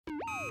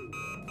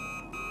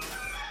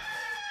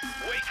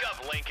Wake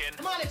up, Lincoln.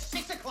 Come on, it's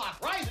 6 o'clock.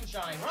 Rise and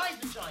shine, rise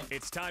and shine.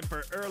 It's time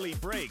for Early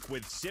Break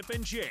with Sip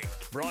and Jake,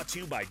 brought to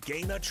you by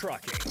Gaina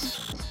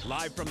Trucking.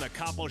 Live from the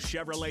Koppel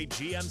Chevrolet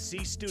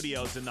GMC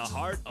studios in the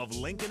heart of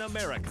Lincoln,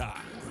 America.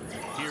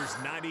 Here's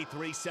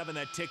 93.7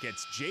 The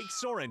Ticket's Jake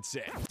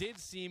Sorensen. Did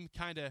seem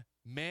kind of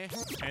meh.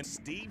 And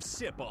Steve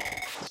Sipple.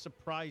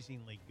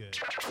 Surprisingly good.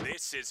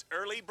 This is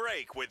Early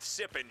Break with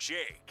Sip and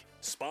Jake,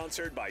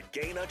 sponsored by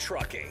Gaina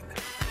Trucking.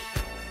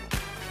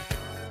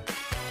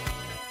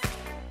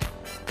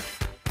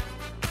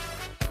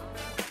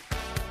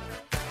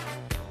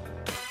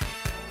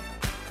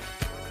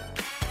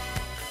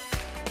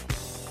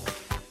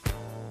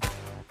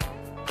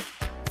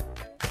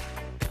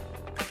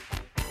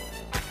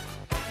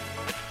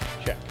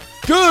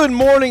 Good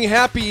morning,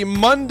 happy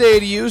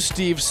Monday to you,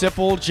 Steve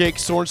Sipple, Jake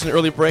Sorensen,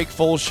 Early Break,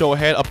 full show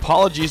ahead.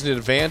 Apologies in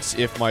advance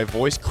if my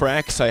voice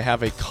cracks. I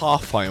have a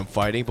cough I am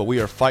fighting, but we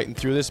are fighting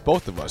through this,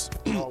 both of us.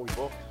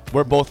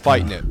 We're both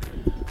fighting it.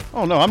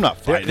 Oh, no, I'm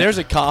not fighting There's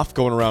a cough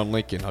going around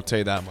Lincoln, I'll tell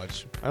you that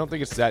much. I don't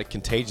think it's that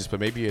contagious,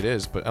 but maybe it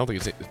is, but I don't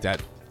think it's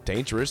that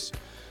dangerous.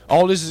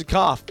 All it is a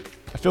cough.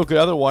 I feel good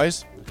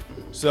otherwise.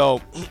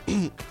 So,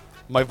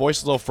 my voice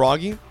is a little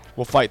froggy.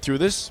 We'll fight through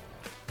this.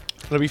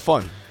 It'll be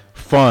fun.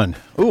 Fun.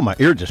 Ooh, my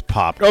ear just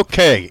popped.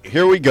 Okay,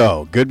 here we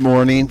go. Good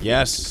morning.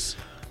 Yes.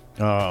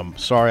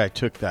 Sorry I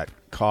took that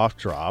cough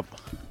drop.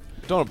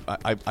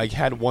 I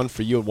had one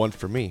for you and one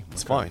for me.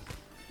 It's fine.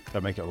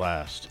 Gotta make it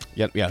last.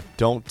 Yeah.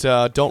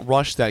 Don't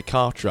rush that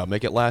cough drop.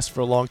 Make it last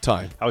for a long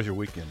time. How was your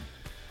weekend?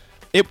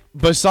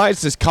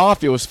 Besides this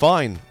cough, it was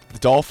fine. The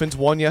Dolphins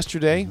won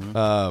yesterday.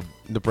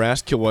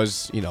 Nebraska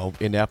was,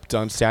 inept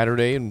on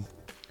Saturday, and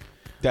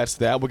that's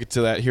that. We'll get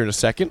to that here in a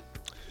second.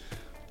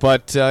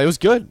 But it was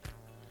good.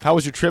 How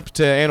was your trip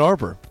to Ann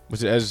Arbor?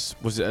 Was it as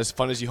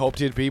fun as you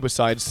hoped it'd be?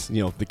 Besides,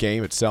 the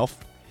game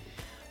itself.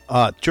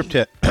 Trip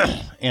to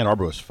Ann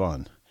Arbor was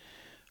fun.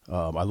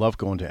 I love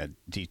going to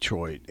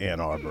Detroit, Ann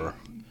Arbor.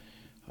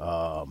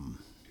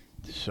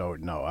 So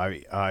no,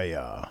 it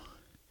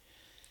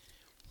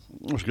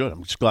was good.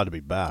 I'm just glad to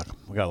be back.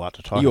 We got a lot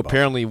to talk about. You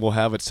apparently will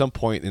have at some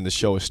point in the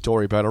show a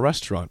story about a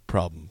restaurant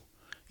problem.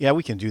 Yeah,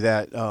 we can do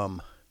that.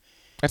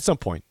 At some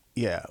point.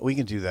 Yeah, we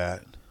can do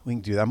that.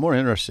 I'm more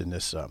interested in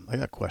this. I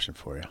got a question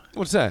for you.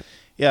 What's that?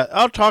 Yeah,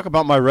 I'll talk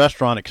about my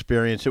restaurant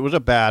experience. It was a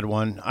bad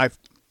one. I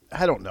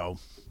don't know.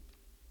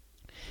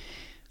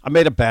 I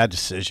made a bad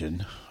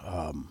decision.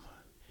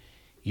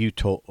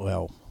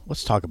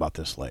 Let's talk about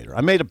this later.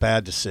 I made a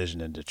bad decision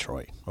in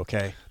Detroit,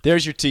 okay?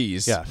 There's your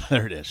tease. Yeah,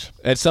 there it is.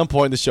 At some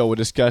point in the show, we'll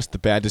discuss the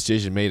bad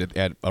decision made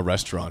at a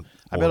restaurant.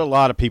 I bet a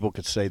lot of people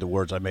could say the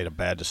words, I made a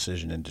bad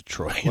decision in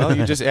Detroit. Well,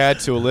 you just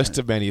add to a list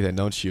of many then,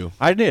 don't you?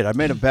 I did. I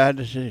made a bad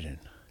decision.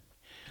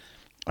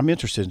 I'm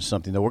interested in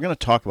something, though. We're going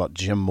to talk about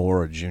Jim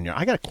Mora Jr.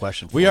 I got a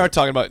question for you. We are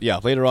talking about,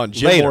 later on.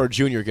 Jim Mora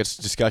Jr. gets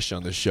discussion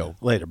on this show.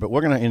 Later, but we're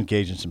going to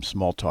engage in some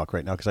small talk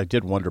right now because I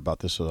did wonder about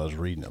this as I was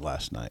reading it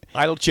last night.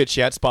 Idle Chit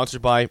Chat,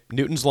 sponsored by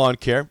Newton's Lawn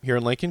Care here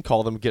in Lincoln.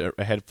 Call them, get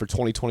ahead for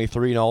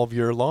 2023 and all of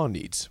your lawn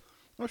needs.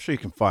 I'm sure you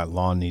can find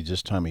lawn needs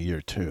this time of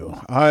year, too.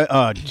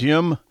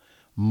 Jim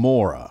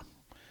Mora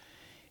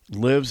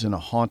lives in a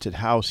haunted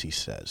house, he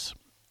says.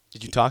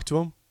 Did you talk to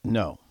him?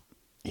 No.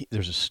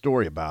 There's a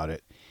story about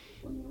it.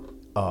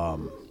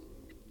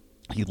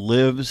 He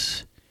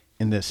lives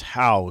in this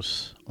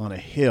house on a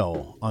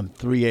hill on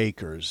 3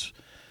 acres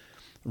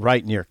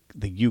right near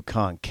the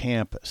Yukon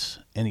campus,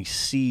 and he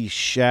sees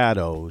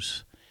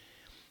shadows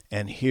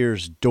and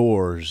hears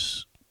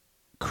doors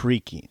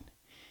creaking.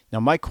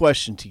 Now, my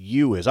question to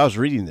you is, I was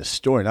reading this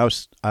story,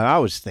 and I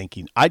was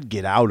thinking, I'd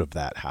get out of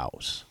that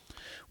house.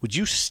 Would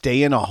you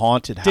stay in a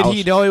haunted house? Did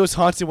he know it was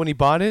haunted when he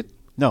bought it?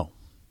 No.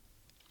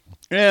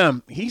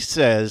 He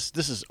says,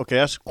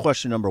 that's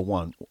question number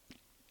one.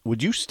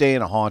 Would you stay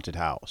in a haunted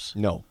house?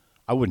 No.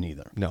 I wouldn't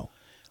either. No.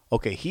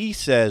 Okay, he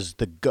says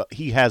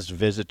he has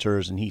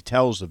visitors, and he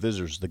tells the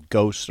visitors the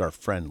ghosts are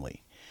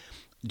friendly.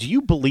 Do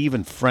you believe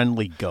in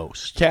friendly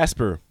ghosts?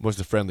 Casper was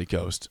the friendly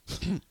ghost.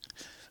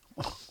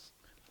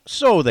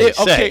 So they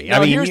say.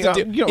 Now here's the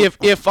deal.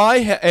 If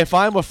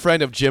I'm a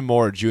friend of Jim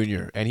Mora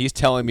Jr. and he's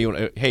telling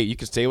me, hey, you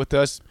can stay with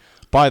us,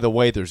 by the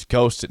way, there's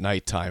ghosts at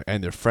nighttime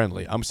and they're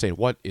friendly. I'm saying,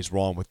 what is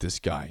wrong with this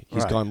guy?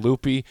 He's gone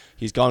loopy.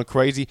 He's gone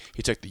crazy.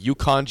 He took the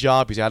Yukon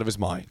job. He's out of his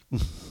mind.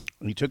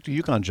 He took the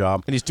Yukon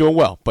job. And he's doing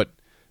well. But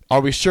are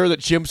we sure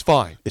that Jim's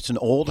fine? It's an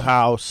old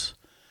house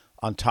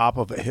on top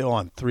of a hill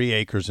on 3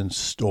 acres in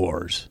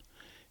stores.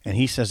 And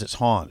he says it's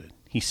haunted.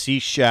 He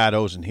sees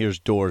shadows and hears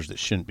doors that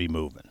shouldn't be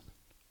moving.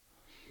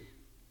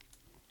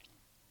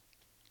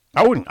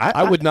 I wouldn't.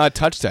 I would not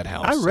touch that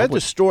house. I read the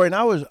story and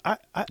I was.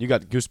 You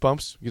got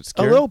goosebumps? You get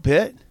scared? A little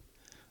bit.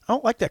 I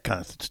don't like that kind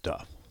of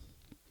stuff.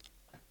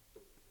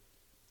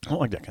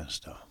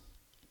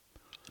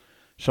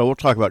 So we'll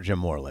talk about Jim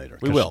Mora later.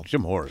 We will.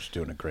 Jim Mora's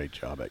doing a great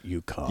job at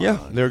UConn. Yeah,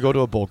 they're going to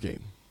a bowl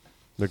game.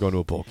 They're going to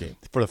a bowl game.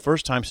 For the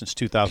first time since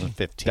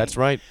 2015. That's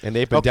right. And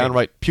they've been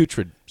downright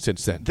putrid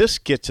since then. This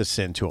gets us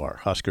into our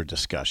Husker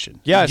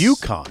discussion. Yes.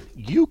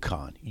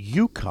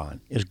 UConn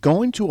is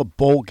going to a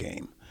bowl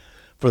game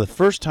for the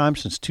first time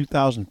since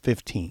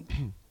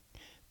 2015.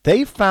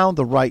 They found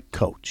the right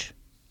coach.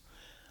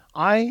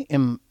 I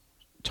am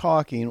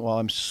talking while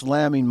I'm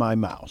slamming my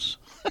mouse.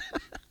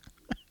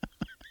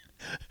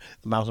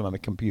 The mouse on my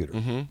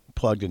computer,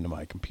 plugged into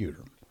my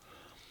computer.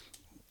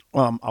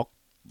 I'll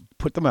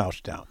put the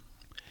mouse down.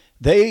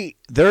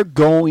 They're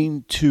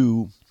going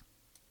to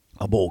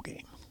a bowl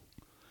game.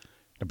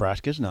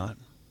 Nebraska's not.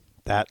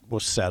 That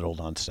was settled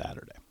on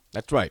Saturday.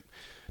 That's right.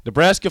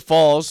 Nebraska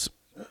falls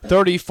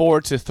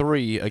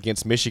 34-3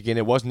 against Michigan.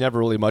 It was never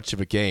really much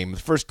of a game. The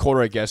first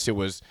quarter, I guess it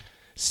was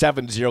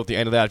 7-0 at the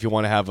end of that if you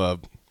want to have a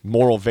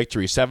moral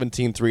victory,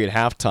 17-3 at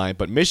halftime.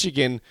 But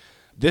Michigan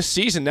this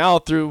season now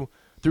through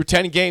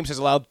 10 games has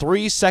allowed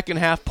 3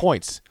 second-half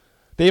points.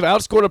 They've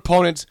outscored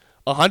opponents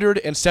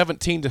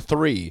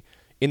 117-3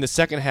 in the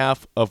second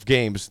half of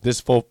games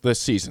this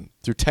season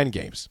through 10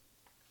 games.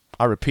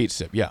 I repeat,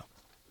 Sip, yeah.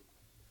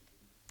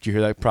 Did you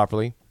hear that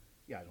properly?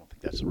 Yeah, I don't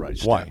think that's the right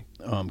stat. Why?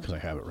 Because I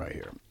have it right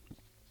here.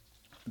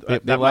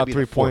 They allowed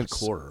 3 points.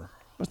 Quarter. I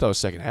thought that was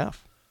second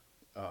half.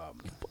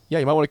 Yeah,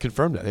 you might want to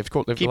confirm that. They've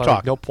Keep allowed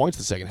talking. no points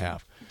in the second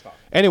half.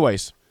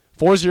 Anyways,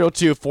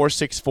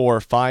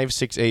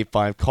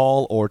 402-464-5685.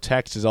 Call or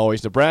text as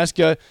always.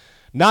 Nebraska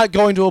not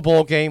going to a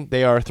bowl game.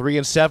 They are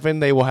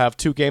 3-7. They will have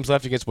 2 games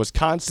left against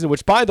Wisconsin,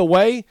 which, by the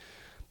way,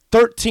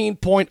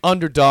 13-point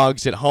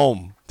underdogs at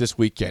home this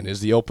weekend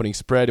is the opening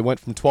spread. It went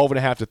from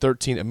 12.5 to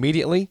 13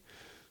 immediately.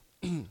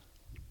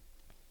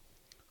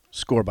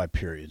 Score by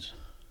periods.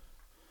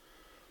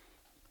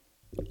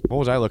 What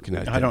was I looking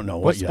at? I don't know.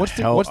 What's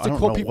the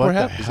quote people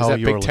have? Is that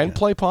Big Ten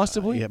play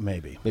possibly? Yeah,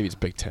 maybe. Maybe it's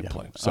Big Ten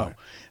play. Sorry.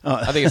 Oh.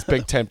 I think it's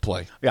Big Ten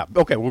play. Yeah,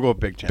 okay, we'll go with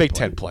Big Ten Big play.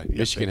 Ten play. Yeah,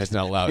 Michigan has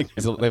not allowed.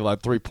 They've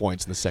allowed 3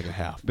 points in the second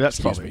half. That's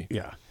Excuse probably me.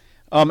 yeah.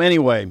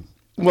 Anyway,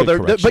 well,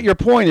 Good correction. but your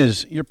point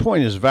is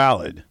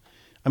valid.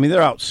 I mean,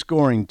 they're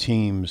outscoring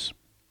teams.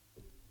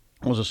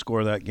 What was the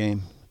score of that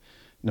game?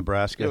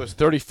 Nebraska. It was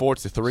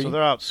 34-3. So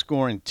they're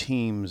outscoring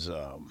teams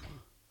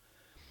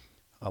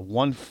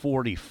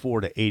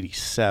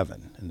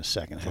 144-87 in the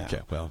second half.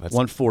 Okay, well, that's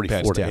 144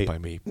 bad to stat 8. by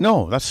me.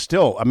 No, that's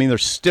still. I mean, they're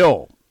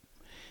still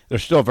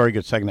a very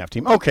good second half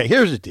team. Okay,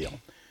 here's the deal.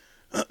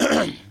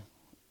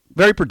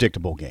 Very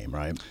predictable game,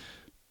 right?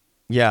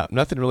 Yeah,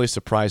 nothing really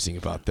surprising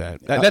about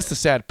that. That's the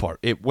sad part.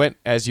 It went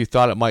as you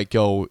thought it might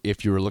go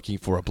if you were looking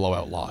for a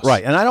blowout loss.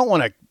 Right, and I don't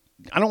want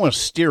to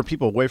steer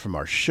people away from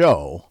our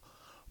show,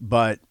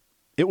 but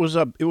it was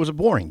a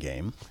boring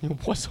game.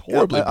 It was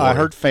horribly boring. I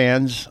heard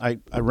fans. I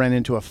ran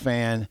into a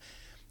fan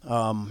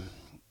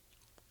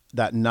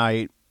that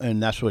night,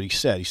 and that's what he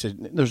said. He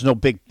said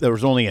there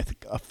was only a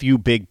few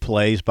big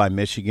plays by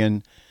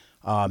Michigan.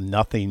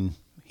 Nothing.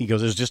 He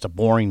goes, it was just a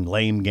boring,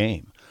 lame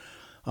game.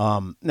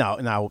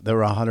 Now there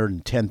were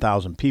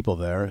 110,000 people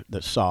there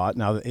that saw it.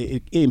 Now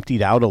it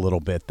emptied out a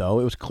little bit, though.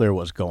 It was clear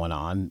what was going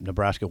on.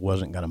 Nebraska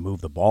wasn't going to move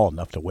the ball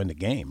enough to win the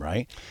game,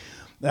 right?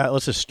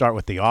 Let's just start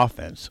with the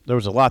offense. There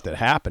was a lot that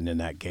happened in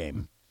that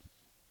game,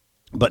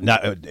 but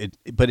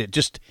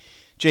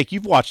Jake,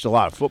 you've watched a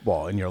lot of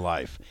football in your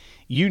life.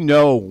 You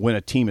know when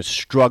a team is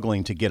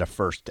struggling to get a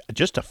first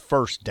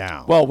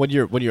down. Well, when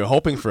you're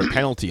hoping for a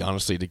penalty,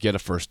 honestly, to get a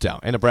first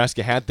down, and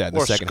Nebraska had that in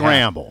the second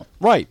scramble. half.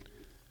 Right.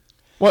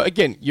 Well,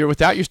 again, you're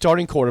without your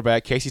starting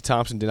quarterback. Casey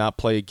Thompson did not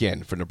play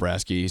again for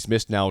Nebraska. He's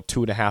missed now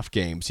 2.5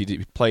 games.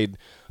 He played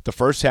the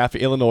first half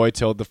of Illinois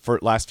till the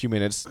last few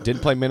minutes.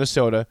 Didn't play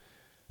Minnesota.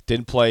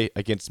 Didn't play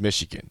against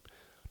Michigan.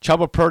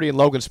 Chuba Purdy and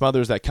Logan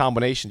Smothers, that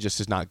combination just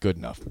is not good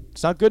enough.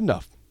 It's not good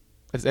enough.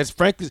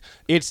 Frankly,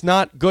 it's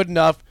not good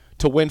enough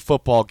to win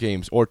football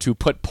games or to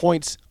put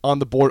points on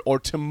the board or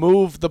to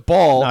move the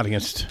ball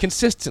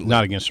consistently.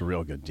 Not against a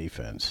real good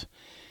defense.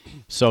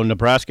 So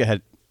Nebraska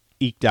had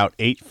eked out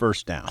 8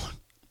 first down.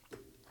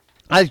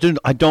 I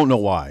don't know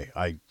why.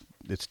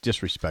 It's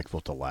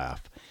disrespectful to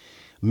laugh.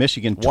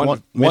 Michigan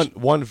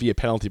one via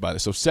penalty by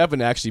this. So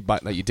 7 actually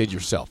that you did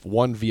yourself.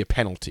 1 via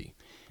penalty.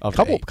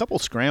 Couple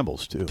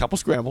scrambles too. Couple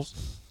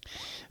scrambles.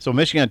 So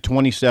Michigan had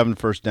 27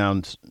 first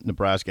downs.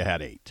 Nebraska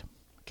had 8.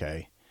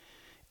 Okay,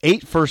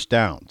 8 first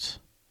downs.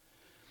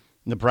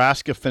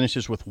 Nebraska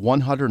finishes with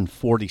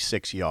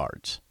 146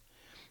 yards.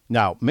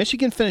 Now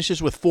Michigan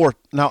finishes with 4.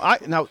 Now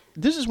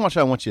this is what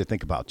I want you to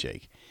think about,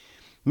 Jake.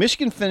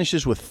 Michigan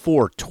finishes with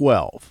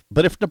 412.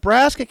 But if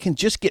Nebraska can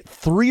just get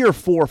 3 or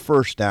 4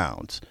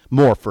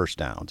 more first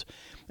downs,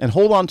 and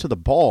hold on to the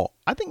ball,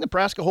 I think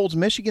Nebraska holds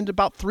Michigan to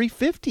about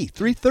 350,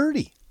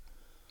 330.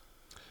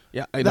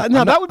 Yeah,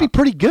 that would be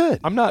pretty good.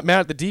 I'm not mad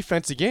at the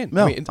defense again.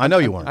 No, I know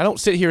you weren't. I don't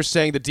sit here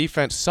saying the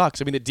defense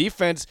sucks. I mean, the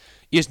defense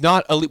is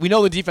not elite. We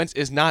know the defense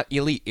is not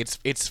elite.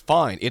 It's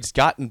fine. It's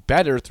gotten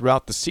better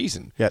throughout the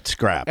season. Yeah, it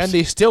scraps. And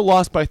they still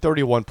lost by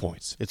 31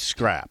 points. It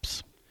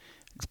scraps.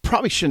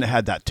 Probably shouldn't have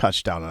had that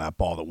touchdown on that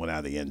ball that went out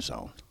of the end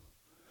zone.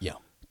 Yeah.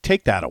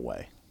 Take that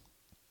away.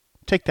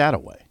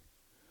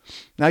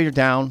 Now you're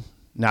down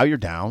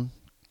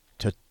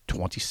to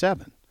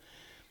 27.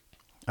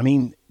 I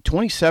mean,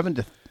 27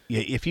 to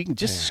if you can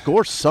just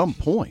score some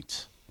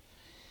points.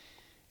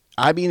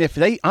 I mean,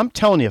 I'm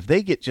telling you, if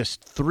they get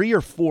just 3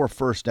 or 4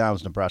 first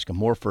downs, Nebraska,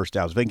 more first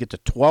downs, if they can get to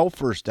 12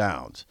 first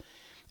downs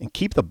and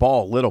keep the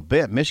ball a little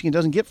bit, Michigan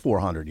doesn't get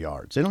 400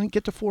 yards. They don't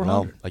get to 400.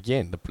 Well,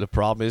 again, the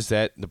problem is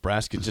that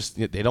Nebraska just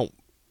they don't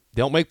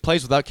make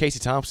plays without Casey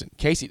Thompson.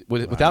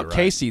 Without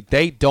Casey,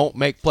 they don't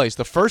make plays.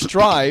 The first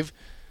drive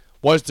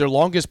was their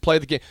longest play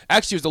of the game.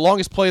 Actually, it was the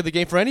longest play of the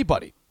game for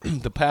anybody.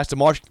 The pass to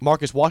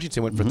Marcus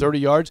Washington went for 30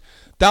 yards.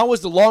 That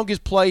was the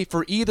longest play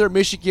for either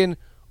Michigan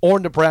or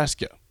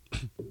Nebraska.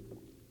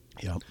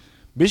 Yep.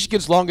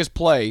 Michigan's longest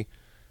play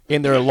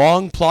in their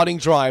long plodding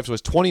drives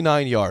was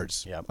 29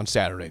 yards on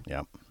Saturday.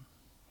 Yep.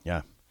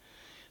 Yeah.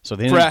 So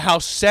for how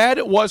sad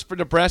it was for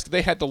Nebraska,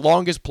 they had the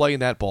longest play in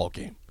that ball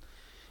game.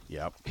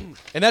 Yep.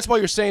 And that's why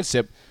you're saying,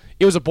 Sip,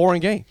 it was a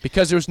boring game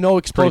because there was no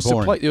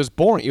explosive play. It was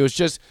boring. It was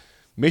just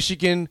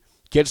Michigan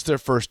gets their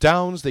first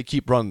downs. They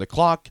keep running the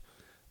clock.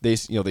 They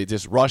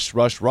just rush.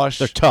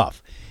 They're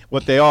tough.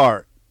 What they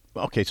are,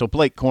 okay, so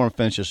Blake Corum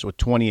finishes with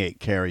 28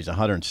 carries,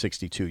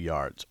 162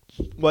 yards.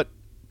 What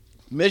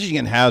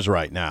Michigan has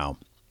right now,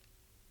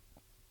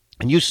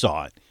 and you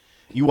saw it,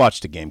 you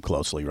watched the game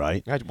closely,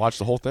 right? I watched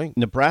the whole thing.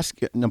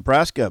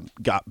 Nebraska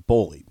got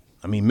bullied.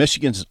 I mean,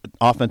 Michigan's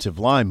offensive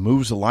line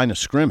moves the line of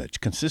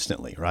scrimmage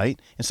consistently, right?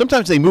 And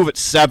sometimes they move it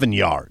 7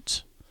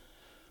 yards.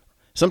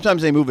 I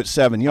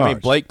mean,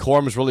 Blake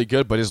Corum is really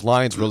good, but his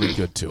line's really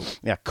good too.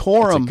 Yeah,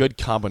 Corum. It's a good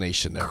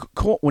combination there.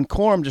 When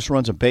Corum just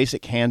runs a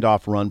basic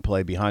handoff run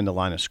play behind the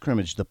line of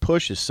scrimmage, the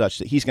push is such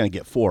that he's going to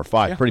get 4 or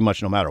 5 pretty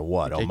much no matter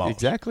what, almost.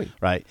 Exactly.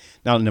 Right.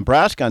 Now,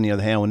 Nebraska, on the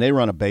other hand, when they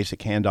run a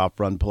basic handoff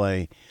run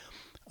play,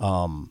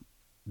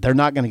 they're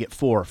not going to get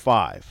 4 or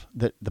 5.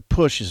 The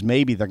push is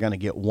maybe they're going to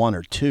get 1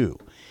 or 2.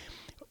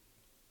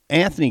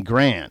 Anthony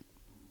Grant,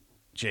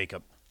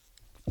 Jacob,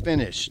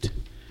 finished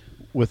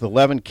with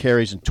 11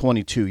 carries and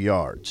 22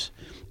 yards.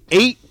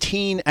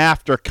 18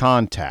 after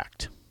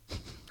contact.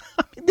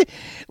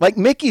 Like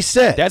Mickey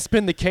said. That's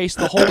been the case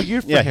the whole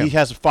year for him. Yeah, he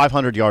has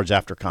 500 yards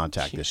after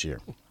contact this year.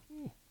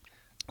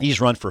 He's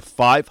run for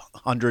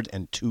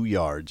 502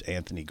 yards,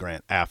 Anthony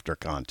Grant, after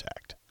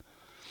contact.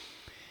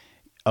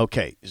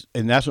 Okay,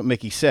 and that's what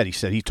Mickey said. He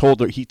said he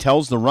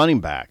tells the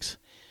running backs,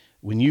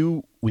 when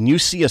you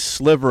see a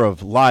sliver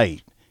of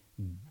light,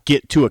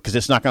 get to it because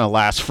it's not going to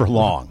last for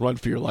long. Run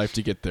for your life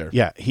to get there.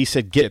 Yeah, he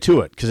said get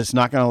to it because it's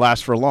not going to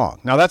last for long.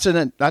 Now that's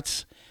an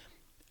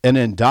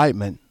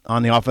indictment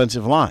on the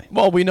offensive line.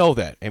 Well, we know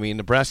that. I mean,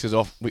 Nebraska's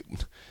off.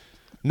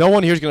 No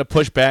one here is going to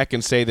push back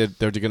and say that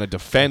they're going to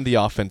defend the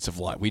offensive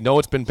line. We know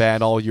it's been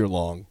bad all year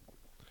long.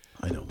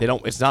 I know. They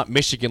don't. It's not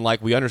Michigan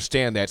like. We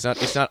understand that.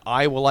 It's not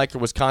Iowa like or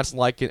Wisconsin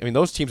like. I mean,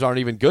 those teams aren't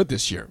even good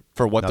this year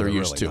for what they're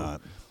used to.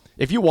 Not.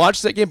 If you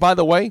watch that game, by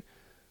the way,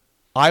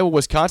 Iowa,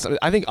 Wisconsin,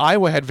 I think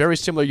Iowa had very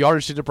similar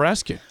yardage to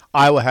Nebraska.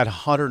 Iowa had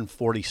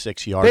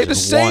 146 yards. They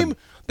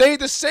had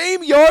the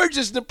same yards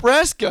as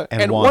Nebraska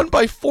and won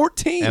by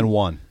 14. And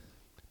won.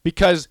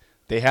 Because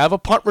they have a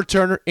punt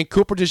returner in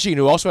Cooper DeJean,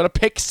 who also had a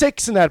pick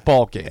 6 in that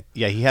ball game.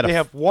 Yeah, They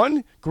have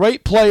one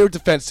great player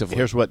defensively.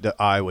 Here's what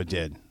Iowa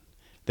did.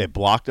 They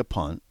blocked a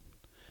punt.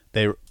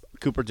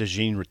 Cooper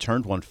DeJean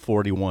returned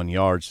 141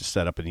 yards to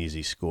set up an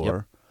easy score.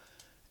 Yep.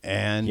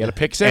 And he had a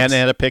pick 6. And they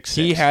had a pick 6.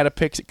 He had a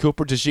pick 6.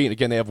 Cooper DeJean.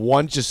 Again, they have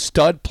one just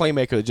stud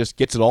playmaker that just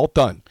gets it all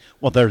done.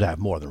 Well, they'd have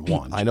more than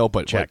one. I know,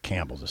 but Jack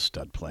Campbell's a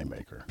stud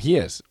playmaker. He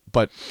is.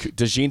 But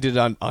DeJean did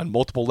it on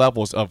multiple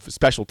levels of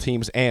special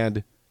teams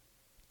and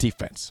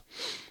defense.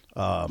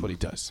 What he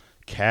does.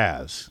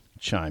 Kaz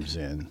chimes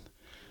in.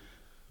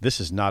 This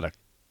is not a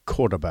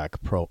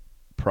quarterback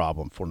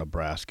problem for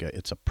Nebraska.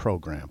 It's a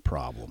program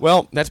problem.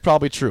 Well, that's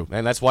probably true.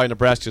 And that's why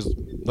Nebraska's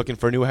looking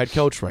for a new head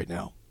coach right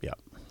now. Yeah.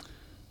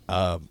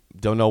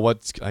 Don't know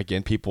what's,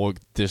 again, people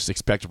just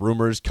expect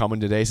rumors coming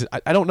today.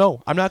 I don't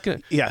know. I'm not going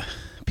to. Yeah.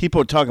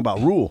 People are talking about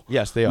Rule.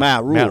 Yes, they are.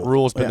 Matt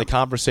Rule has been the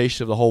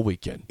conversation of the whole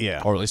weekend.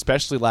 Yeah. Or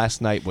especially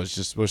last night was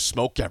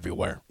smoke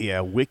everywhere.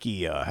 Yeah,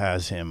 Wiki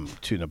has him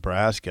to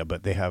Nebraska,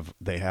 but they have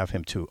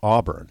him to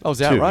Auburn. Oh, is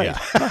that right?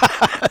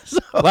 Yeah.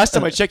 Last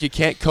time I checked, you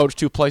can't coach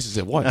 2 places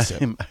at once.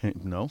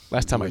 No.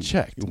 Last time I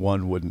checked.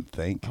 One wouldn't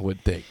think. I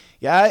would think.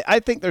 Yeah, I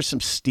think there's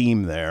some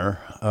steam there.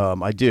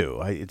 I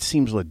do. It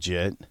seems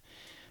legit.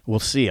 We'll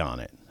see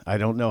on it. I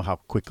don't know how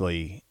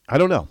quickly. I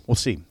don't know. We'll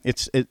see.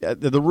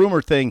 The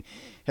rumor thing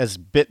has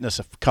bitten us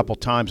a couple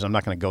times. I'm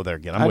not going to go there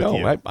again. I'm with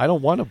you. I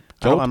don't want to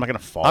go. I'm not going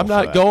to fall. I'm for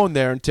not that. going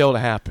there until it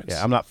happens.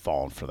 Yeah, I'm not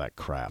falling for that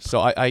crap. So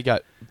I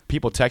got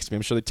people texting me.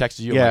 I'm sure they texted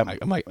you. Yeah.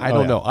 I'm like, I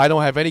don't know. I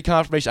don't have any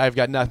confirmation. I've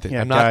got nothing.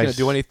 Yeah, I'm not going guys,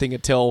 to do anything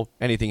until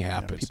anything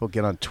happens. People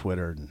get on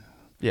Twitter and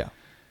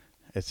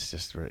it's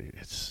just very.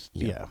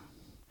 Yeah.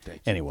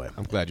 Thank you. Anyway,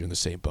 I'm glad you're in the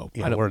same boat.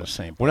 Yeah, we're in the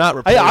same boat. We're not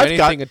reporting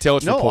anything until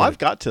it's reported. No, I've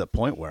got to the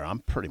point where I'm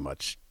pretty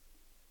much.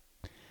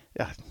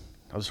 Yeah,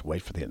 I'll just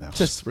wait for the announcement.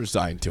 Just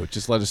resign to it.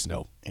 Just let us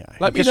know. Yeah,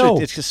 let me know.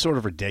 It's just sort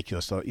of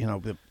ridiculous, though. You know,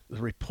 the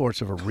reports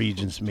of a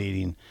Regents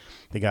meeting,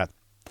 they got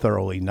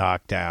thoroughly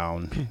knocked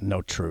down.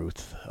 No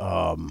truth.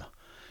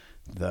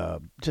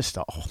 Just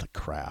all the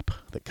crap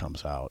that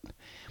comes out.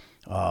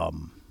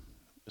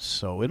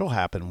 So it'll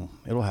happen.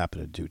 It'll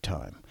happen in due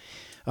time.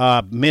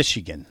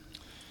 Michigan.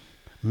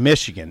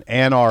 Michigan,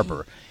 Ann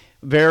Arbor.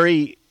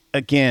 Very,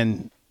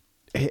 again,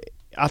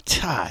 I'll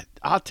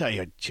tell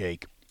you,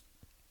 Jake,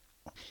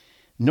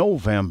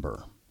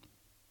 November.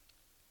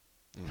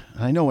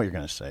 I know what you're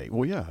going to say.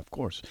 Well, yeah, of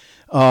course.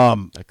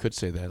 I could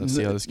say that. Let's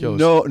see how this goes.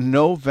 No,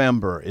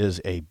 November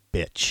is a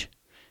bitch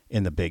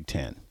in the Big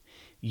Ten.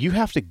 You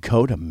have to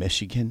go to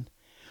Michigan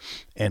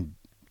and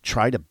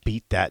try to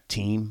beat that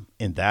team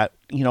in that,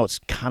 it's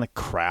kind of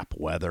crap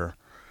weather,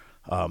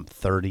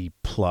 30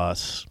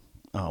 plus,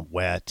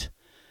 wet,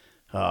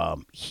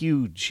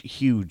 huge,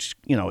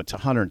 it's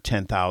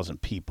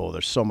 110,000 people.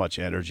 There's so much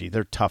energy.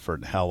 They're tougher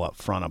than hell up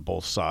front on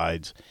both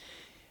sides.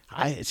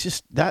 It's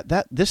just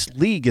that this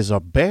league is a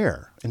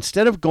bear.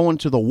 Instead of going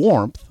to the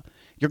warmth,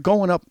 you're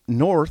going up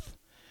north,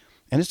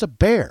 and it's a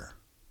bear.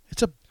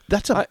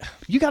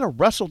 You got to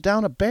wrestle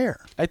down a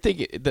bear. I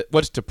think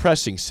what's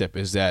depressing, Sip,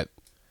 is that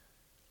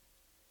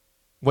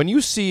when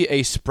you see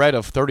a spread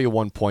of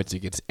 31 points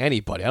against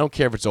anybody, I don't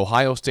care if it's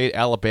Ohio State,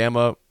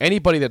 Alabama,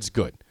 anybody that's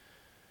good,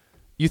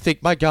 you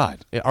think, my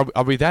God,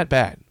 are we that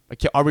bad?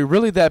 Are we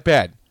really that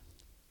bad?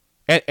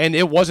 And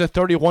it was a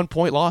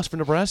 31-point loss for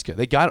Nebraska.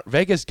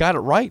 Vegas got it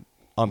right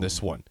on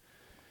this one.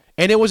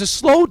 And it was a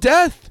slow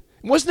death.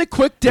 It wasn't a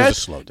quick death. It was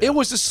a slow death. It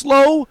was a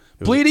slow,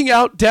 bleeding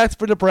out death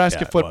for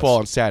Nebraska football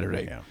on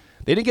Saturday. Yeah.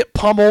 They didn't get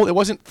pummeled. It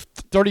wasn't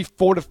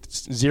 34-0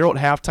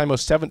 at halftime. It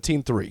was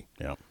 17-3.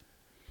 Yeah.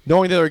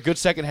 Knowing they're a good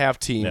second-half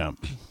team,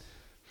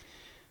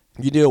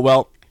 you knew,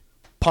 well,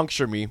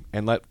 puncture me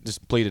and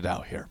just bleed it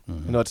out here.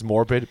 Mm-hmm. I know it's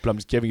morbid, but I'm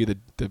just giving you the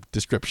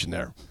description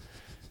there.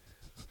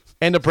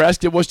 And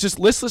Nebraska was just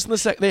listless in the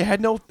second. They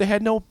had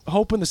no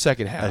hope in the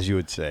second half. As you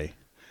would say,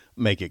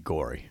 make it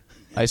gory.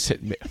 I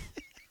said,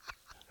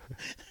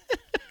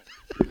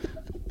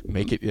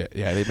 make it.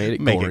 Yeah, they made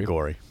it Make gory. it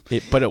gory.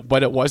 But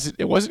it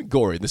wasn't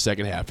gory in the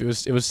second half. It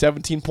was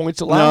 17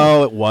 points allowed.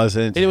 No, it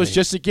wasn't. It was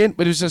but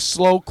it was a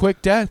slow,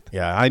 quick death.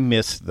 Yeah, I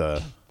missed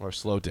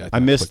slow death. I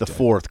missed the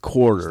fourth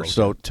quarter.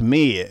 Slow To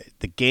me,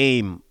 the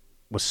game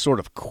was sort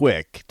of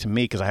quick to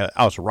me because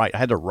I was right. I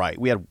had to write.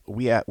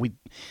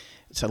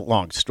 It's a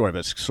long story, but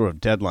it's sort of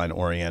deadline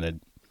oriented.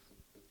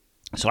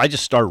 So I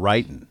just started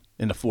writing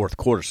in the fourth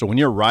quarter. So when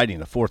you're writing,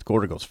 the fourth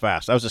quarter goes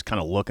fast. I was just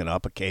kind of looking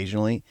up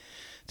occasionally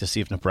to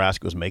see if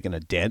Nebraska was making a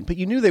dent, but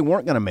you knew they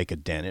weren't going to make a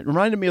dent. It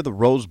reminded me of the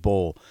Rose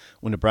Bowl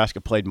when Nebraska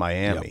played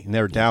Miami, and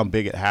they were down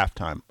big at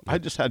halftime. I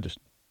just had to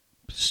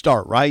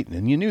start writing,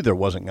 and you knew there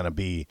wasn't going to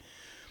be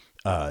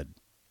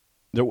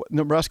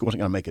Nebraska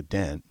wasn't going to make a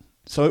dent.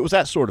 So it was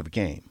that sort of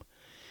game.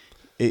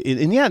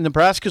 And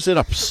Nebraska's in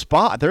a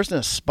spot. There's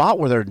a spot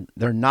where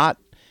they're not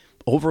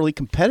overly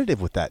competitive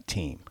with that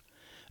team,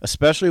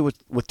 especially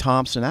with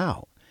Thompson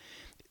out.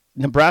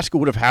 Nebraska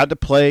would have had to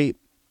play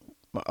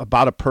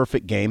about a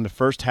perfect game. The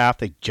first half,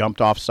 they jumped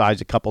off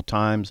sides a couple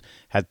times,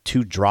 had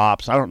 2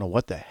 drops. I don't know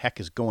what the heck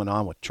is going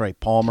on with Trey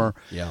Palmer.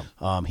 Yeah.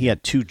 He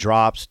had 2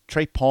 drops.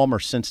 Trey Palmer,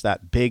 since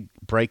that big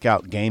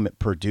breakout game at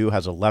Purdue,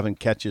 has 11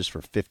 catches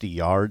for 50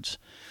 yards.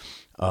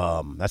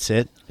 That's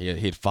it. He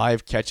had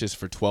 5 catches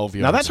for 12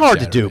 yards. Now, that's hard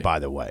to do, by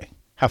the way.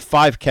 Have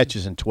 5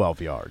 catches and 12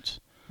 yards.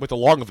 With a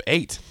long of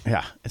 8.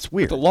 Yeah, it's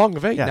weird. With a long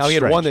of 8. Yeah, now, he had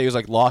strange. one that he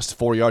was lost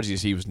 4 yards.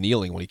 He was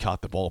kneeling when he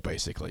caught the ball,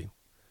 basically.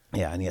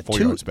 Yeah, and he had 4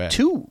 yards back.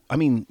 two. I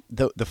mean,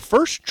 the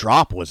first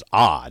drop was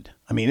odd.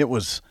 I mean, it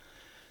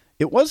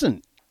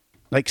wasn't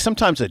like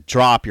sometimes a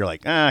drop, you're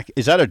like,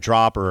 is that a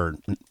drop? Or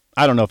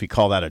I don't know if you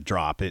call that a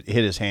drop. It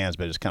hit his hands,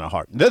 but it's kind of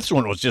hard. This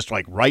one was just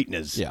like right in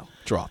his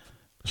drop.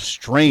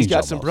 Strange. He's got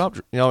almost. some drop.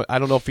 I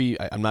don't know if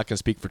I'm not going to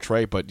speak for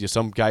Trey, but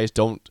some guys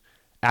don't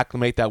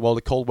acclimate that well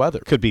to cold weather.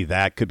 Could be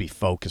that. Could be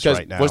focus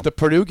right now. Was the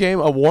Purdue game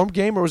a warm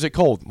game or was it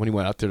cold when he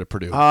went out there to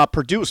Purdue?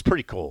 Purdue was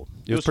pretty cold.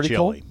 It was pretty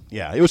chilly. cold?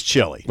 Yeah, it was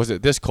chilly. Was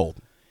it this cold?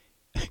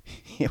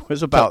 It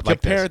was about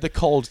like compare this. the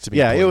colds to me.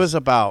 Yeah, please. it was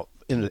about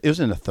it was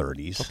in the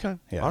 30s. Okay.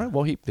 Yeah. All right.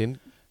 Well, then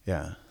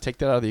yeah. Take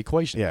that out of the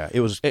equation. Yeah,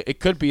 it was. It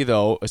could be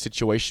though a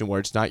situation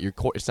where it's not your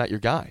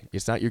guy.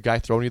 It's not your guy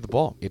throwing you the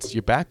ball. It's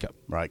your backup.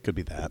 Right. Could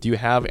be that. Do you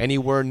have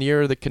anywhere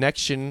near the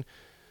connection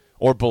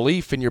or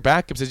belief in your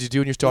backups as you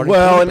do in your starting?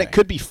 Well, and it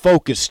could be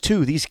focus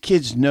too. These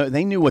kids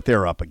they knew what they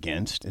were up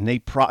against, and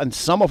and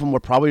some of them were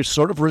probably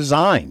sort of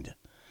resigned.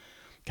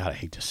 God, I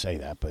hate to say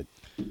that, but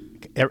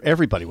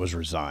everybody was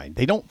resigned.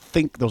 They don't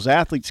think those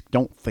athletes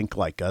don't think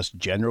like us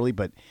generally,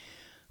 but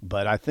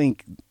I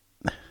think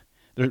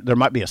there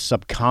might be a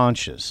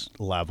subconscious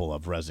level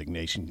of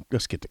resignation.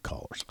 Let's get the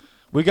callers.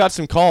 We got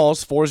some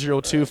calls,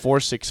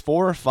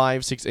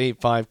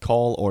 402-464-5685.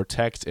 Call or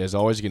text. As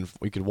always, you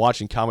can watch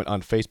and comment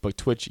on Facebook,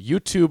 Twitch,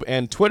 YouTube,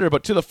 and Twitter.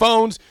 But to the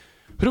phones,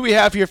 who do we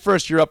have here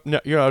first? You're on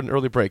an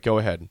early break. Go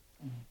ahead.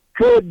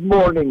 Good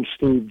morning,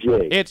 Steve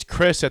J. It's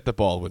Chris at the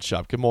Baldwin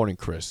Shop. Good morning,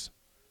 Chris.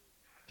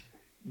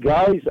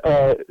 Guys,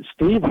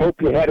 Steve,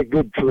 hope you had a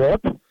good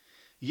trip.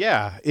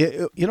 Yeah,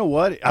 you know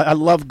what? I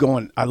love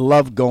going. I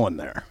love going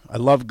there. I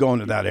love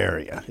going to that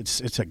area.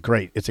 It's a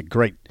great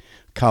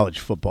college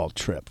football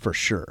trip for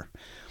sure.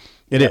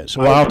 It is.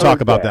 Well, I'll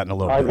talk about that in a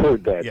little bit. I've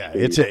heard that. Yeah,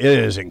 Steve. it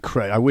is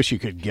incredible. I wish you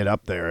could get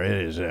up there. It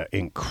is an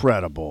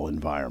incredible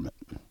environment.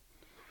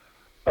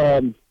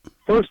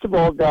 first of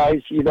all,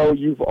 guys,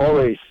 you've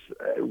always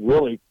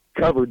really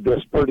covered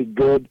this pretty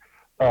good.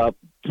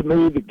 To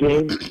me, the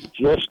game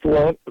just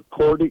went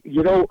according.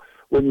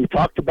 When you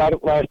talked about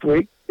it last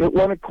week, it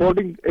went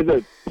according to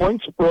the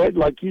point spread,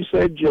 like you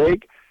said,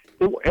 Jake.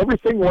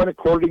 Everything went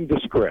according to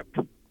script.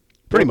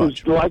 Pretty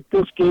much. It was like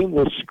this game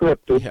was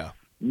scripted. Yeah.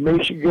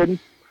 Michigan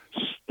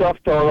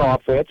stuffed our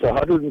offense,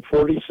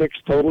 146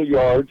 total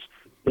yards.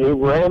 They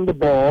ran the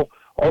ball,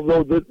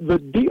 although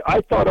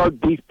I thought our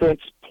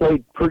defense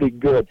played pretty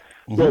good.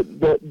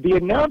 Mm-hmm. The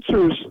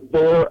announcers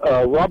there,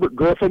 Robert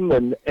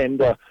Griffin and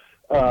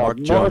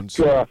Mark Jones.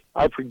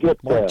 I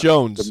forget. Mark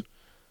Jones.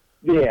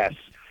 Yes.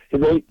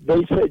 And they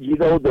said,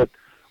 that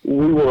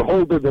we were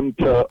holding them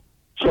to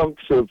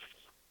chunks of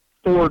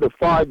 4 to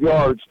 5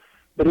 yards.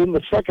 But in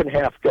the second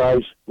half,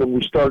 guys, when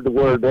we started to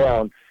wear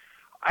down,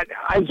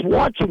 I was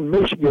watching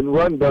Michigan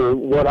run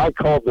what I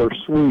call their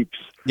sweeps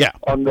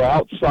on the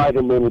outside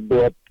a little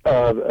bit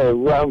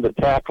around the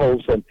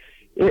tackles. And,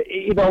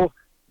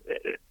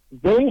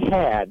 they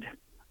had,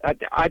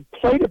 I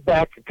played it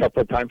back a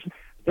couple of times,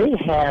 they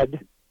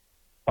had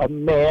a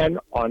man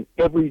on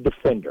every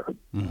defender.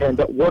 Mm-hmm. And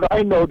what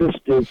I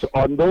noticed is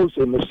on those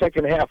in the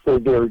second half where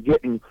they're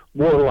getting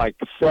more like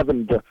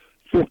 7 to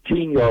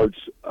 15 yards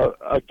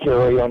a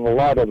carry on a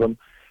lot of them,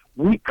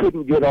 we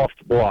couldn't get off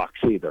the blocks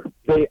either.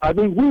 We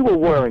were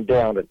wearing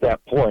down at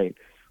that point,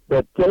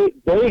 but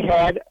they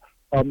had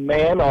a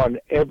man on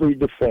every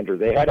defender.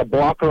 They had a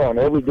blocker on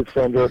every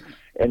defender,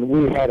 and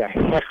we had a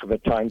heck of a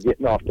time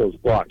getting off those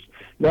blocks.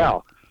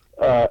 Now,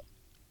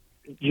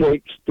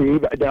 Jake,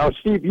 Steve. Now,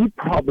 Steve, you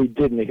probably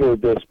didn't hear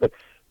this, but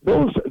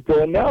the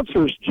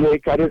announcers,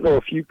 Jake, I didn't know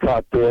if you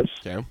caught this.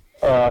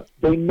 Okay.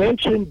 They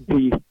mentioned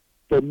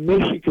the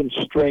Michigan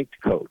strength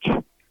coach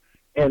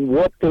and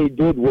what they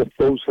did with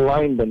those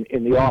linemen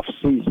in the off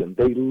season.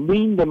 They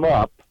leaned them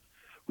up,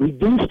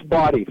 reduced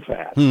body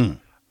fat,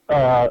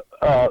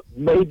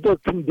 made their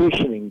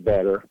conditioning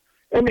better,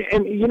 and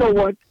you know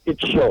what?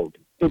 It showed.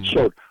 It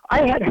showed.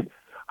 I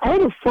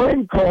had a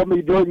friend call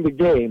me during the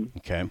game,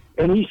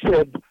 and he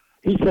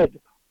said,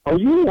 "Are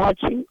you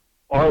watching?"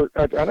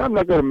 And I'm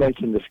not going to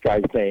mention this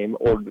guy's name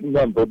or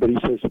number, but he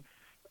says,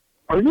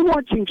 "Are you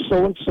watching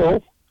so and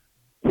so?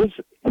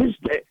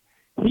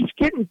 He's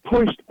getting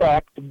pushed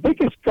back. The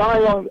biggest guy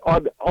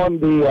on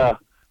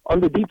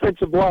the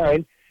defensive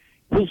line,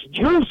 his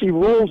jersey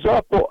rolls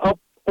up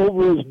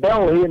over his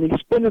belly, and he's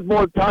spending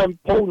more time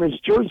pulling his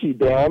jersey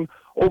down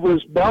over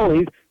his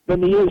belly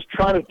than he is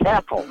trying to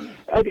tackle."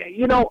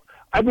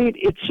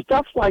 It's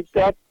stuff like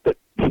that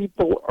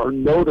people are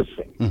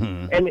noticing.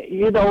 Mm-hmm. And,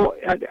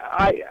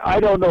 I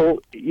don't know,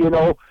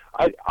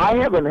 I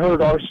haven't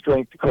heard our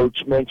strength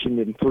coach mentioned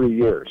in 3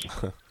 years.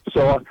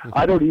 So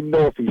I don't even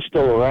know if he's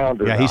still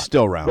around or not. Yeah, he's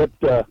still around.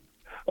 But,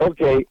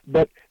 okay.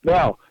 But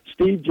now,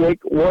 Steve, Jake,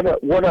 one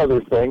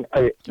other thing.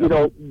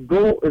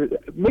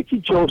 Mickey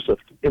Joseph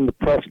in the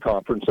press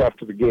conference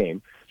after the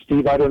game.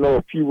 Steve, I don't know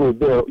if you were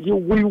there. You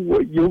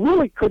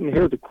really couldn't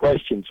hear the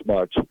questions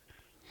much,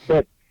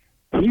 but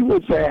he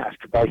was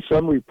asked by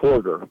some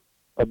reporter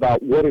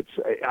about what it's.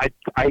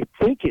 I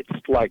think it's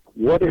like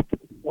what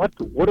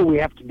do we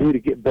have to do to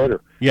get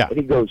better? Yeah. And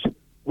he goes,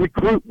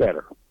 recruit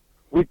better.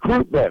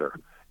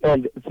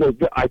 And so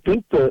I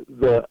think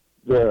the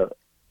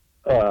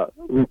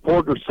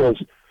reporter says,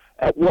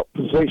 at what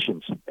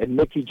positions? And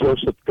Mickey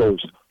Joseph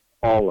goes,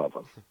 all of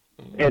them.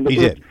 And he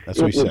did. That's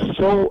what he said. It was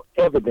so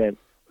evident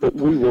that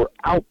we were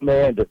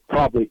outmanned at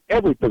probably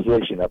every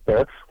position up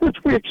there, which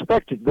we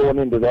expected going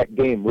into that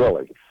game,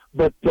 really.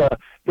 But,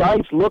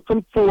 guys,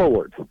 looking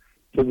forward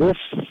to this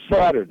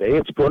Saturday,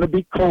 it's going to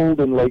be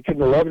cold in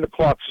Lincoln, 11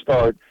 o'clock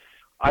start.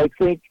 I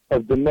think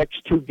of the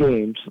next two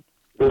games,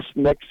 this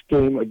next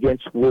game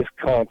against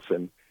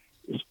Wisconsin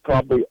is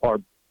probably our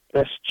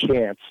best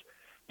chance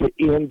to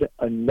end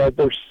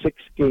another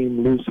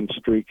 6-game losing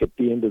streak at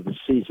the end of the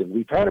season.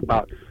 We've had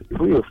about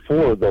 3 or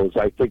 4 of those,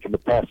 I think, in the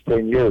past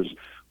 10 years.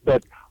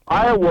 But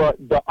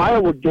the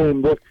Iowa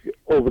game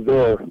over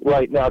there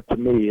right now to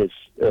me is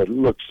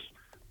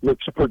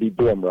looks pretty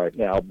dim right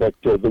now. But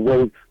the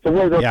way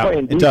they're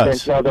playing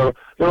defense now, their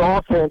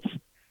offense,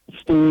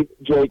 Steve,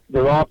 Jake,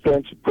 their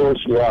offense, of course,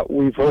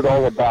 we've heard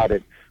all about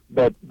it.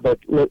 But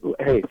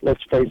hey,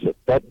 let's face it,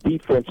 that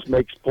defense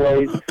makes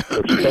plays,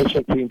 their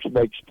special teams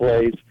makes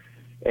plays,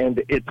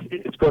 and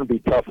it's going to be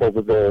tough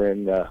over there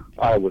in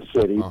Iowa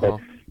City. Uh-huh. But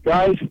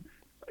guys,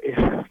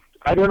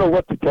 I don't know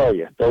what to tell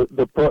you.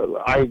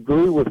 I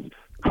agree with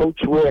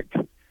Coach Rick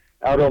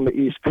out on the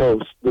East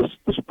Coast. This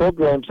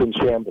program's in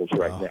shambles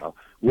right now.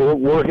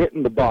 We're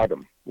hitting the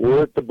bottom.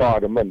 We're at the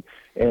bottom, and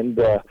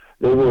they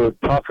were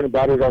talking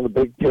about it on the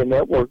Big Ten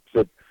Network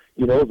that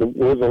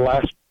we're the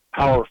last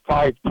Power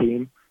 5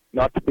 team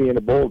not to be in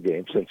a bowl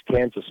game since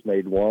Kansas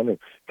made one, and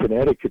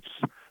Connecticut's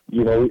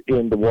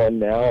into one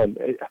now, and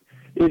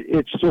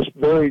it's just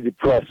very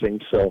depressing.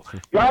 So,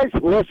 guys,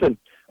 listen.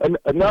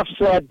 Enough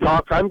sad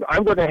talk. I'm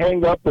going to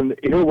hang up and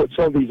hear what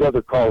some of these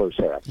other callers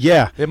have.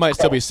 Yeah. It might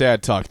still be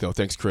sad talk, though.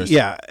 Thanks, Chris.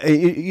 Yeah.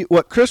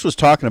 What Chris was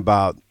talking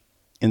about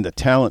in the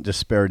talent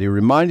disparity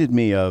reminded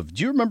me of,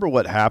 do you remember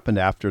what happened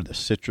after the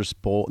Citrus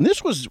Bowl? And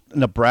this was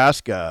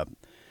Nebraska,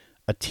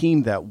 a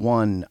team that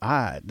won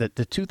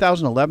the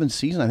 2011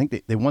 season. I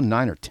think they won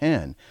 9 or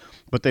 10,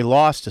 but they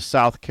lost to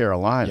South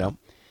Carolina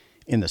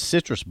in the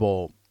Citrus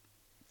Bowl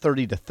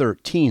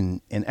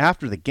 30-13. And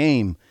after the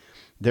game,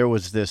 there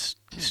was this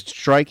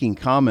striking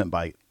comment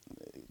by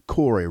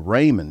Corey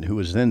Raymond, who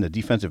was then the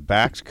defensive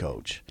backs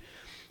coach.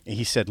 And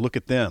he said, "Look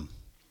at them,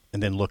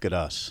 and then look at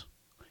us."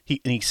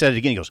 He said it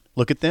again. He goes,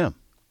 "Look at them,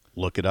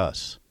 look at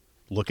us.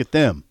 Look at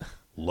them,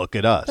 look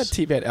at us." That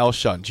team had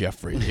Elshon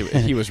Jeffrey.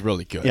 He was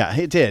really good. Yeah,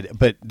 it did.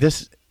 But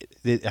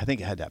I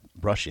think it had that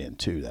rush in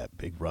too. That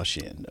big rush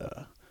in.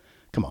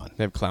 Come on.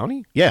 They have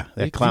Clowney? Yeah,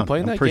 they had Did he Clowney. play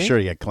in I'm that pretty game? sure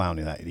he had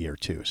Clowney that year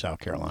too. South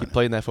Carolina. He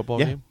played in that football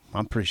game?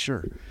 I'm pretty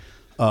sure.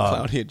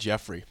 Clowney and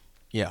Jeffrey.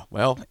 Yeah,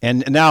 well.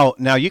 And now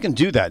you can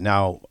do that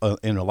now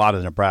in a lot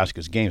of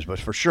Nebraska's games, but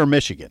for sure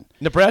Michigan.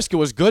 Nebraska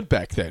was good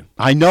back then.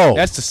 I know.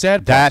 That's the sad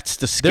part. That's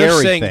the scary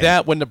They're saying thing.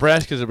 that when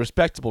Nebraska's a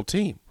respectable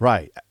team.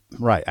 Right.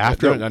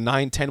 After a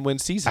 9-10 win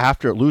season.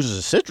 After it loses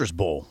a Citrus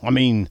Bowl. I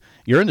mean,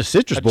 you're in the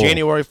Citrus Bowl.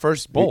 January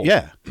 1st bowl.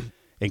 Yeah.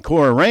 And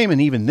Corey Raymond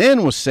even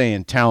then was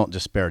saying talent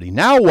disparity.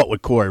 Now what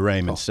would Corey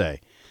Raymond say?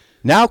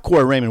 Now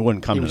Corey Raymond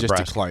wouldn't come He to was just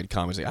Nebraska. declined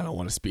comments. I don't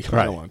want to speak.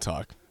 Right. I don't want to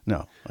talk.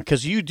 No,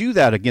 because you do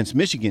that against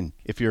Michigan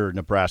if you're a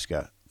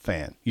Nebraska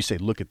fan. You say,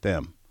 "Look at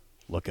them,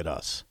 look at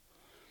us."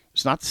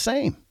 It's not the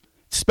same,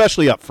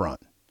 especially up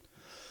front.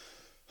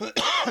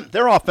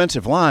 Their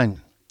offensive line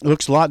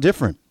looks a lot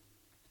different.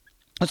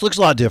 It looks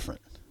a lot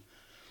different.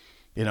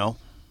 You know,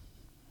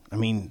 I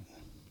mean,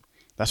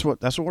 that's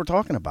what we're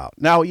talking about.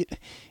 Now,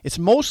 it's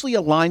mostly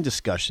a line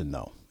discussion,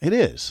 though. It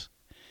is,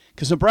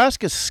 because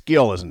Nebraska's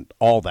skill isn't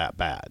all that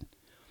bad.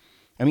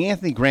 I mean,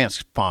 Anthony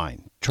Grant's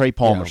fine. Trey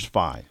Palmer's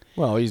fine.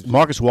 Well,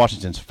 Marcus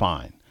Washington's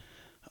fine.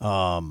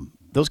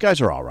 Those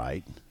guys are all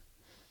right.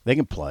 They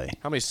can play.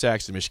 How many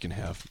sacks did Michigan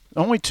have?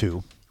 Only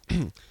 2.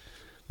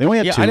 They only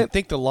had 2. I didn't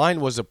think the line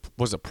was a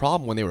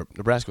problem when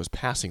Nebraska was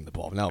passing the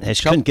ball. Now, They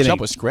just couldn't get Chubb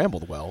any- was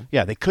scrambled well.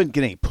 Yeah, they couldn't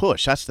get any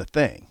push. That's the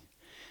thing.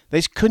 They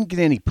just couldn't get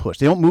any push.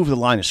 They don't move the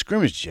line of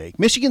scrimmage, Jake.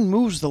 Michigan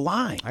moves the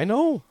line. I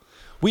know.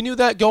 We knew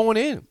that going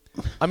in.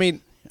 I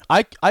mean,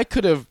 I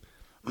could have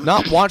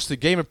not watched the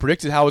game and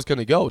predicted how it was going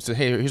to go. Said,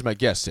 "Hey, here's my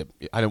guess."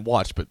 I didn't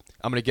watch, but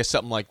I'm going to guess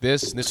something like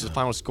this, and this is the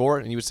final score.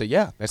 And you would say,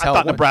 "Yeah, that's how I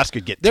thought it went." Nebraska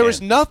would get There 10.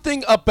 was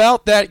nothing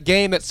about that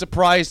game that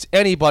surprised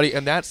anybody,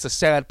 and that's the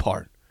sad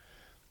part.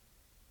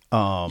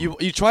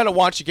 You try to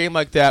watch a game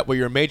like that where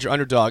you're a major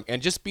underdog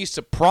and just be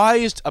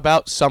surprised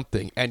about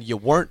something, and you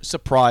weren't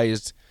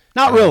surprised.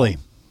 Not really.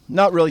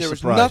 Not really There was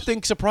surprised.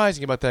 nothing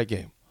surprising about that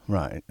game.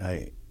 Right.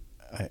 I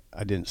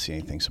didn't see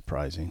anything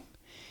surprising.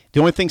 The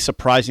only thing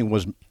surprising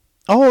was,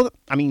 I'm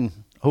going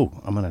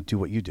to do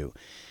what you do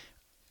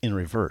in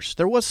reverse.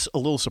 There was a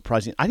little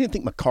surprising. I didn't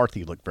think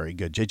McCarthy looked very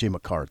good, J.J.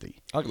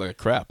 McCarthy. I looked like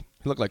crap.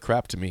 He looked like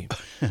crap to me.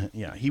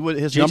 Yeah, he would.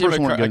 His J.J. numbers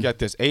weren't McCarthy, I good. got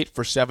this: 8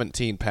 for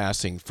 17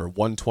 passing for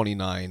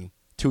 129,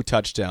 2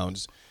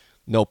 touchdowns,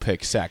 no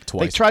pick, sack They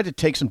twice. tried to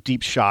take some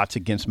deep shots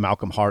against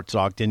Malcolm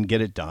Hartzog, didn't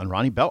get it done.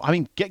 Ronnie Bell,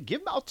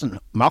 give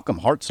Malcolm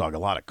Hartzog a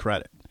lot of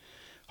credit.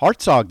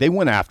 Hartzog, they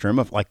went after him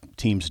like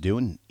teams do,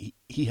 and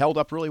he held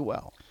up really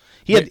well.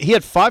 He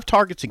had 5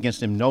 targets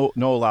against him, no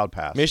allowed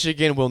pass.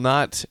 Michigan will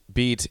not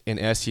beat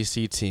an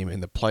SEC team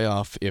in the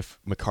playoff if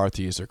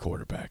McCarthy is their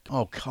quarterback.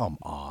 Oh, come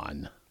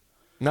on.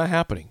 Not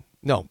happening.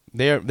 No,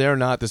 they're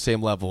not the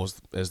same level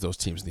as those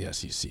teams in the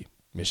SEC.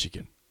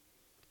 Michigan.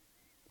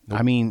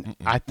 I mean,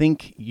 I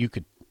think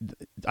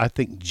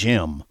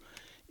Jim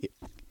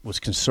was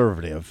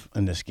conservative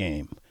in this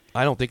game.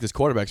 I don't think this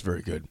quarterback's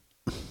very good.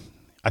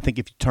 I think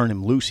if you turn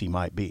him loose, he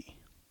might be.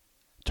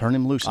 Turn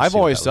him loose. and I've see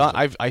what always that thought.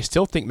 looks like. I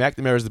still think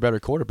McNamara is the better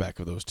quarterback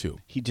of those two.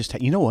 He just.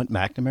 You know what,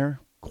 McNamara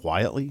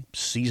quietly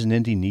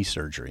season-ending knee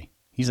surgery.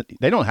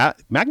 They don't have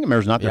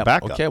McNamara's not their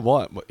backup. Okay,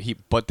 well,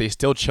 but they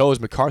still chose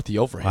McCarthy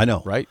over him. I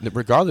know. Right?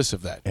 Regardless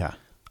of that. Yeah.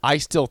 I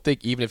still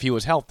think even if he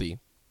was healthy,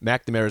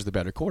 McNamara is the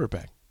better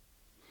quarterback.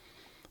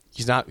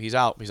 He's not. He's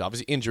out. He's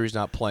obviously injured. He's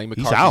not playing. He's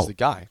McCarthy's out. the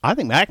guy. I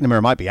think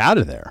McNamara might be out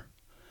of there.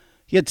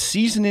 He had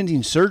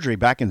season-ending surgery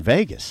back in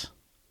Vegas.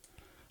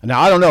 Now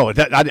I don't know.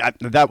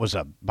 That was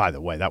by the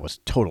way, that was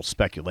total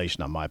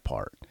speculation on my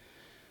part.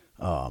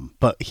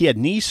 But he had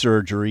knee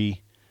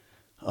surgery.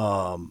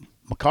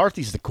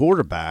 McCarthy's the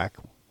quarterback.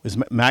 Is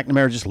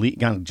McNamara just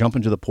kind of jump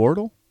into the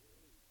portal?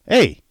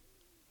 Hey,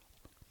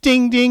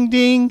 ding, ding,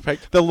 ding!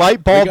 The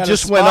light bulb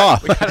just went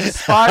off. We got a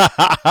spot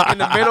in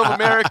the middle of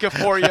America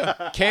for you,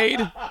 Cade.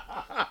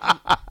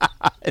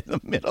 In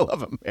the middle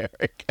of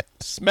America.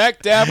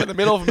 Smack dab in the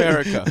middle of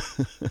America.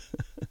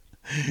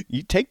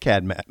 You take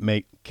Cade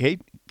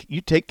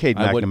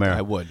McNamara.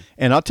 I would.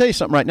 And I'll tell you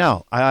something right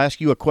now. I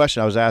ask you a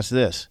question. I was asked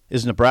this.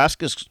 Is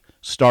Nebraska's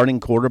starting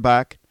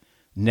quarterback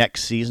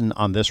next season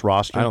on this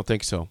roster? I don't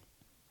think so.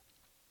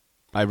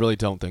 I really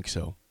don't think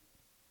so.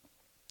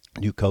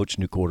 New coach,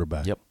 new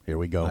quarterback. Yep. Here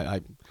we go.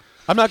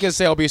 I'm not going to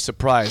say I'll be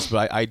surprised,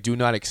 but I do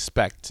not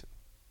expect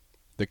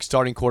the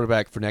starting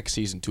quarterback for next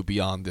season to be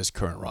on this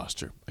current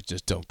roster. I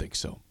just don't think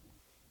so.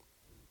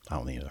 I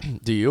don't either.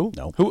 Do you?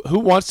 No. Who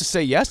wants to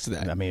say yes to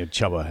that? I mean,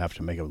 Chuba would have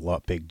to make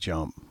a big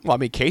jump. Well, I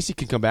mean, Casey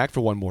can come back for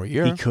one more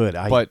year. He could.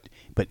 But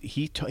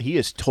he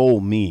has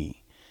told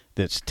me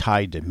that it's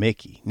tied to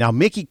Mickey. Now,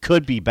 Mickey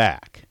could be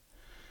back.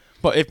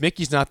 But if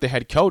Mickey's not the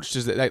head coach,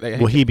 does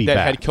Will he be that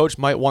back? head coach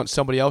might want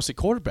somebody else at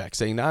quarterback,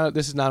 saying, "No,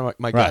 this is not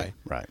my guy."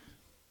 Right.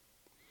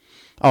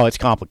 Oh, it's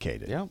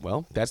complicated. Yeah,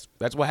 well, that's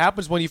what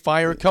happens when you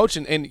fire a coach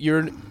and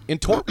you're in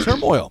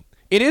turmoil.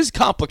 It is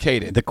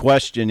complicated. The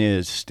question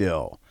is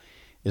still,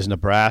 is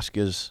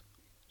Nebraska's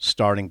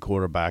starting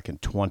quarterback in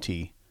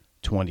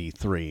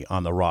 2023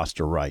 on the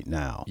roster right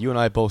now? You and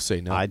I both say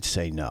no. I'd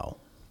say no.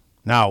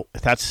 Now,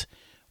 that's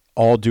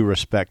all due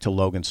respect to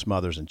Logan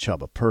Smothers and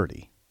Chubba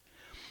Purdy.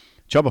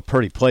 Chubba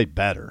Purdy played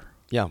better.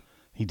 Yeah,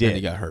 he did. Then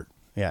he got hurt.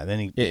 Yeah,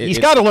 then he's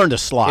got to learn to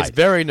slide. It's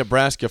very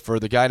Nebraska for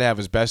the guy to have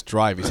his best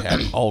drive he's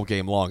had all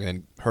game long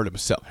and hurt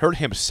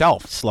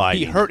himself. Sliding.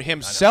 He hurt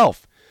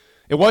himself.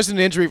 It wasn't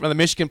an injury from the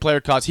Michigan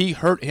player cause he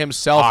hurt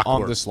himself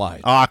on the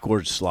slide.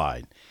 Awkward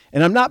slide.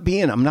 And I'm not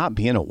being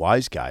a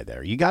wise guy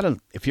there. You got to,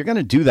 if you're going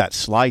to do that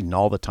sliding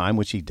all the time,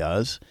 which he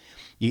does,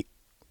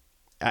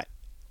 I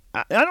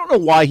don't know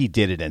why he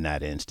did it in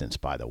that instance,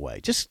 by the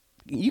way. Just,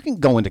 you can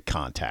go into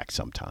contact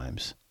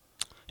sometimes.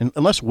 And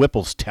unless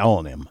Whipple's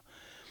telling him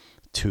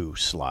to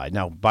slide.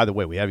 Now, by the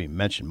way, we haven't even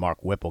mentioned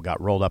Mark Whipple got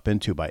rolled up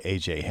into by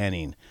A.J.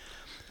 Henning.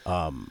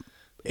 That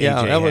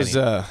was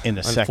an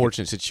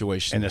unfortunate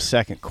situation. In the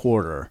second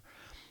quarter.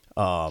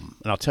 And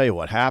I'll tell you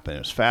what happened. It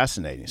was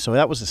fascinating. So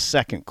that was the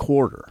second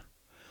quarter.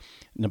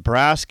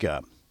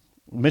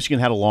 Michigan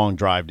had a long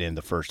drive in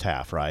the first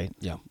half, right?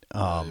 Yeah.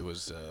 It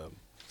was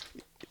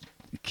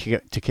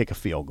to kick a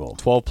field goal.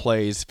 12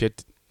 plays,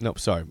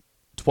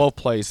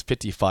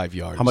 55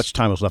 yards. How much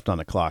time was left on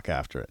the clock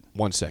after it?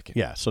 1 second.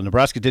 Yeah, so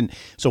Nebraska didn't.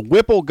 So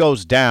Whipple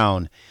goes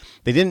down.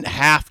 They didn't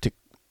have to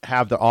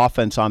have the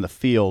offense on the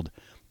field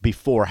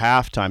before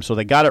halftime, so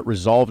they got it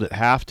resolved at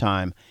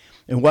halftime.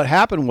 And what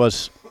happened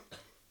was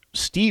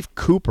Steve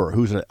Cooper,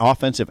 who's an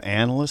offensive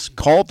analyst,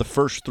 called the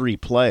first 3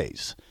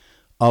 plays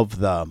of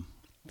the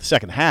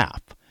second half.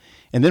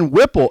 And then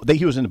Whipple,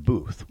 he was in the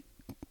booth.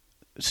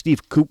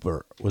 Steve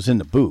Cooper was in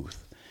the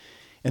booth.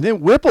 And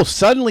then Whipple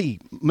suddenly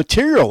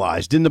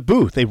materialized in the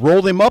booth. They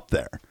rolled him up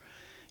there.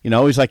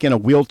 He's like in a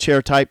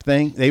wheelchair type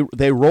thing.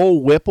 They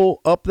roll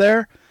Whipple up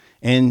there,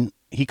 and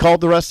he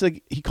called the rest of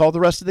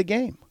the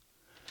game.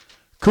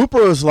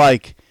 Cooper was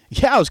like,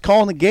 "Yeah, I was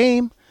calling the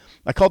game.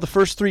 I called the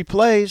first 3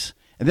 plays,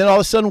 and then all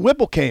of a sudden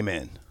Whipple came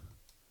in."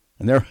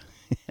 And they're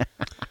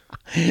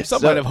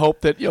Some might have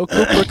hoped that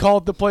Cooper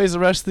called the plays the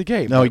rest of the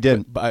game. No, he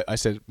didn't. But I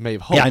said may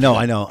have hoped. Yeah,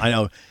 I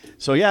know.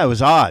 So yeah, it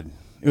was odd.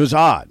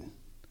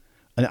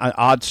 An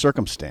odd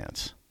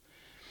circumstance.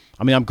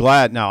 I mean,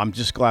 I'm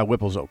just glad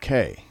Whipple's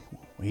okay.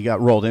 He got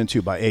rolled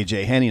into by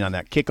A.J. Henning on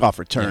that kickoff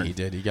return. Yeah, he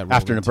did. He got rolled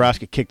after into.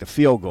 Nebraska kicked a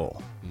field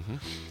goal. Mm-hmm.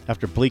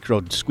 After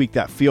Bleekrode squeaked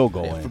that field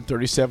goal in. From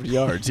 37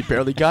 yards. He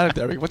barely got it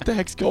there. What the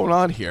heck's going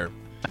on here?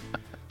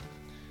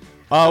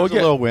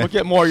 We'll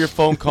get more of your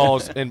phone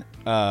calls. And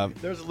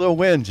there's a little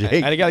win, Jake.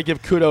 And I got to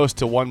give kudos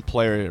to one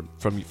player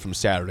from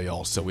Saturday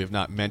also we have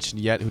not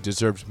mentioned yet who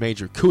deserves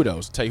major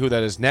kudos. I'll tell you who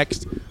that is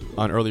next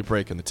on Early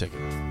Break in the Ticket.